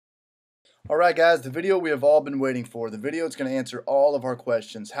Alright guys, the video we have all been waiting for. The video is going to answer all of our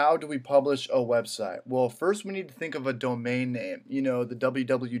questions. How do we publish a website? Well, first we need to think of a domain name, the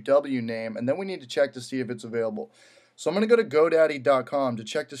www name, and then we need to check to see if it's available. So I'm going to go to GoDaddy.com to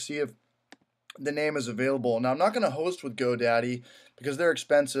check to see if the name is available. Now I'm not going to host with GoDaddy because they're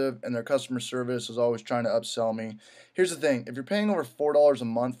expensive and their customer service is always trying to upsell me. Here's the thing, if you're paying over $4 a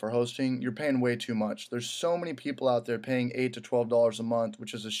month for hosting, you're paying way too much. There's so many people out there paying $8 to $12 a month,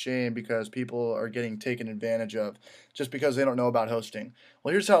 which is a shame because people are getting taken advantage of just because they don't know about hosting.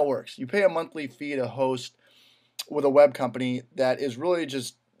 Well, here's how it works. You pay a monthly fee to host with a web company that is really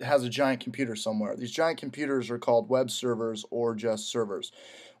just has a giant computer somewhere. These giant computers are called web servers or just servers.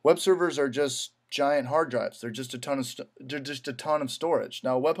 Web servers are just giant hard drives. They're just a ton of storage.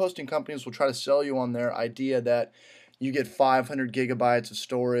 Now, web hosting companies will try to sell you on their idea that you get 500 gigabytes of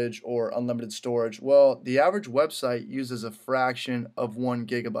storage or unlimited storage. Well, the average website uses a fraction of 1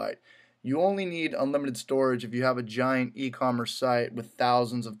 gigabyte. You only need unlimited storage if you have a giant e-commerce site with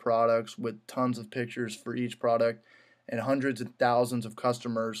thousands of products, with tons of pictures for each product, and hundreds of thousands of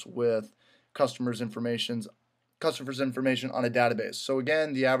customers with customers' information on a database. So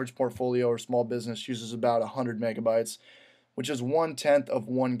again, the average portfolio or small business uses about 100 megabytes, which is 1/10 of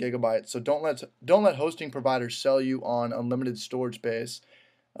 1 gigabyte. So don't let hosting providers sell you on unlimited storage space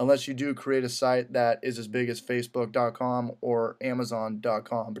unless you do create a site that is as big as Facebook.com or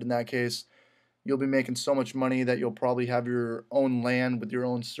Amazon.com. But in that case, you'll be making so much money that you'll probably have your own land with your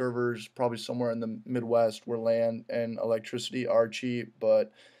own servers, probably somewhere in the Midwest where land and electricity are cheap.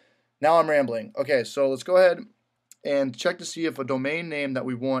 But now I'm rambling. Okay, so let's go ahead and check to see if a domain name that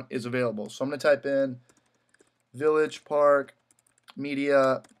we want is available. So I'm going to type in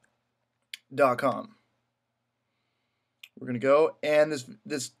villageparkmedia.com. We're going to go, and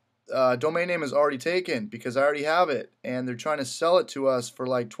this domain name is already taken because I already have it, and they're trying to sell it to us for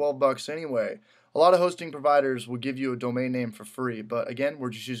like 12 bucks anyway. A lot of hosting providers will give you a domain name for free, but again, we're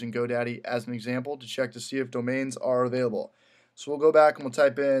just using GoDaddy as an example to check to see if domains are available. So we'll go back and we'll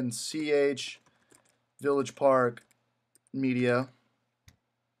type in CH Village Park Media,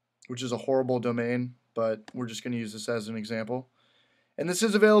 which is a horrible domain, but we're just going to use this as an example. And this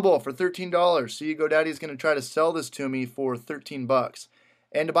is available for $13. See, GoDaddy is going to try to sell this to me for 13 bucks.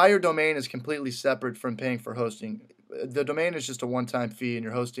 And to buy your domain is completely separate from paying for hosting. The domain is just a one-time fee, and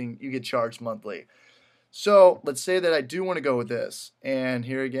your hosting, you get charged monthly. So let's say that I do want to go with this. And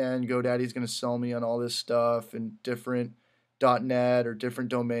here again, GoDaddy is going to sell me on all this stuff and different .net or different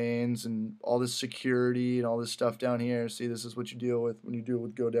domains and all this security and all this stuff down here. See, this is what you deal with when you deal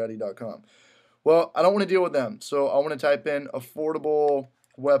with GoDaddy.com. Well, I don't want to deal with them, so I want to type in affordable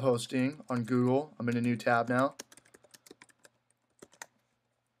web hosting on Google. I'm in a new tab now.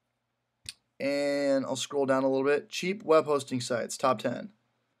 And I'll scroll down a little bit. Cheap web hosting sites, top 10.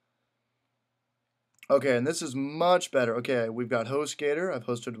 Okay, and this is much better. Okay, we've got Hostgator. I've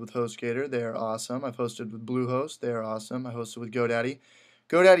hosted with Hostgator. They are awesome. I've hosted with Bluehost. They are awesome. I hosted with GoDaddy.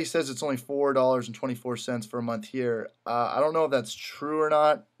 GoDaddy says it's only $4.24 for a month here. I don't know if that's true or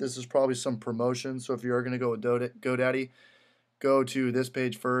not. This is probably some promotion. So if you are going to go with GoDaddy, go to this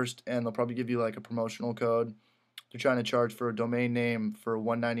page first, and they'll probably give you like a promotional code. They're trying to charge for a domain name for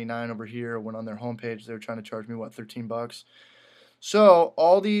 $1.99 over here. When on their homepage, they're trying to charge me, what, 13 bucks? So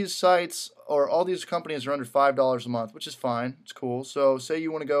all these sites or all these companies are under $5 a month, which is fine. It's cool. So say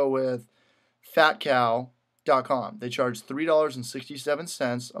you want to go with fatcow.com. They charge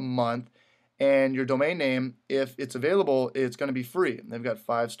 $3.67 a month, and your domain name, if it's available, it's going to be free. They've got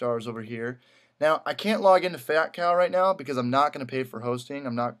 5 stars over here. Now, I can't log into FatCow right now because I'm not going to pay for hosting.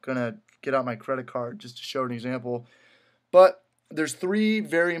 I'm not going to get out my credit card just to show an example. But there's 3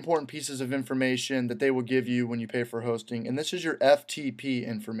 very important pieces of information that they will give you when you pay for hosting, and this is your FTP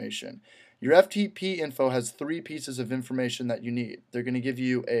information. Your FTP info has 3 pieces of information that you need. They're going to give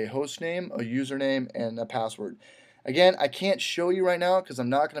you a host name, a username, and a password. Again, I can't show you right now because I'm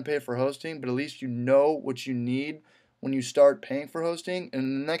not going to pay for hosting, but at least you know what you need when you start paying for hosting. And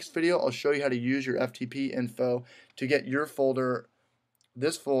in the next video, I'll show you how to use your FTP info to get your folder,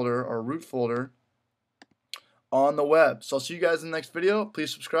 this folder or root folder, on the web. So I'll see you guys in the next video.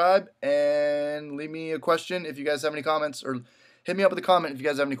 Please subscribe and leave me a question if you guys have any comments, or hit me up with a comment if you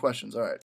guys have any questions. All right.